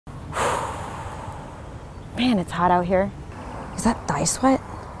Man, it's hot out here. Is that thigh sweat?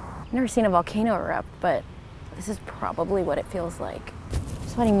 I've never seen a volcano erupt, but this is probably what it feels like. I'm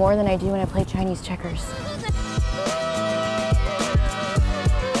sweating more than I do when I play Chinese checkers.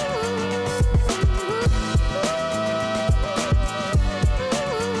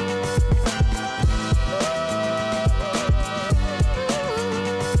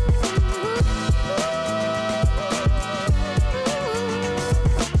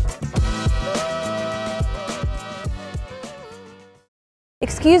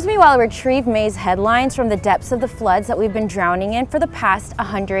 Excuse me while I retrieve May's headlines from the depths of the floods that we've been drowning in for the past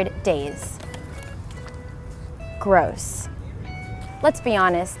 100 days. Gross. Let's be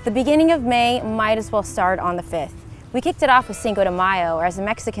honest, the beginning of May might as well start on the 5th. We kicked it off with Cinco de Mayo, or as the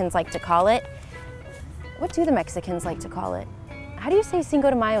Mexicans like to call it. What do the Mexicans like to call it? How do you say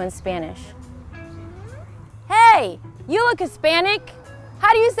Cinco de Mayo in Spanish? Hey, you look Hispanic.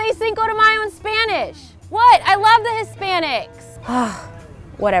 How do you say Cinco de Mayo in Spanish? What? I love the Hispanics.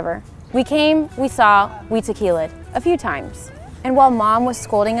 Whatever. We came, we saw, we tequilaed a few times. And while Mom was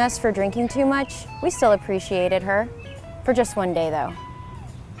scolding us for drinking too much, we still appreciated her. For just one day though.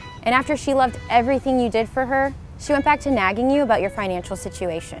 And after she loved everything you did for her, she went back to nagging you about your financial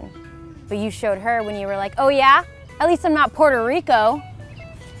situation. But you showed her when you were like, oh yeah? At least I'm not Puerto Rico.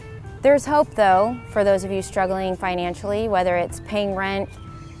 There's hope though, for those of you struggling financially, whether it's paying rent,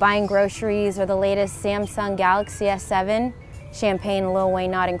 buying groceries, or the latest Samsung Galaxy S7, champagne and Lil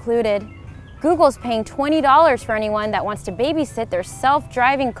Wayne not included. Google's paying $20 for anyone that wants to babysit their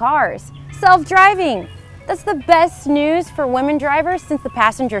self-driving cars. Self-driving! That's the best news for women drivers since the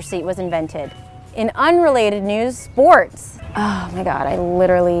passenger seat was invented. In unrelated news, sports. Oh my God, I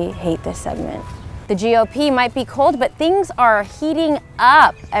literally hate this segment. The GOP might be cold, but things are heating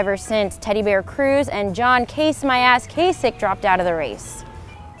up ever since Teddy Bear Cruz and John Case My Ass Kasich dropped out of the race.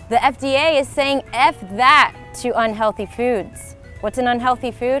 The FDA is saying F that to unhealthy foods. What's an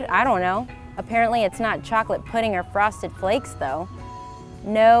unhealthy food? I don't know. Apparently it's not chocolate pudding or frosted flakes though.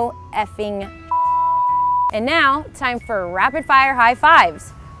 No effing. And now, time for rapid fire high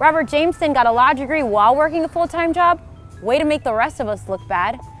fives. Robert Jameson got a law degree while working a full-time job? Way to make the rest of us look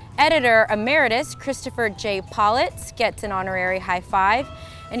bad. Editor Emeritus Christopher J. Politz gets an honorary high five.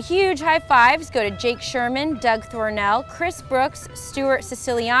 And huge high fives go to Jake Sherman, Doug Thornell, Chris Brooks, Stuart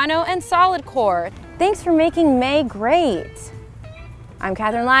Siciliano, and Solid Core. Thanks for making May great. I'm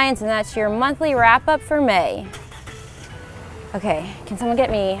Catherine Lyons, and that's your monthly wrap-up for May. Okay, can someone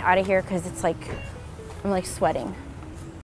get me out of here? Because it's like, I'm like sweating.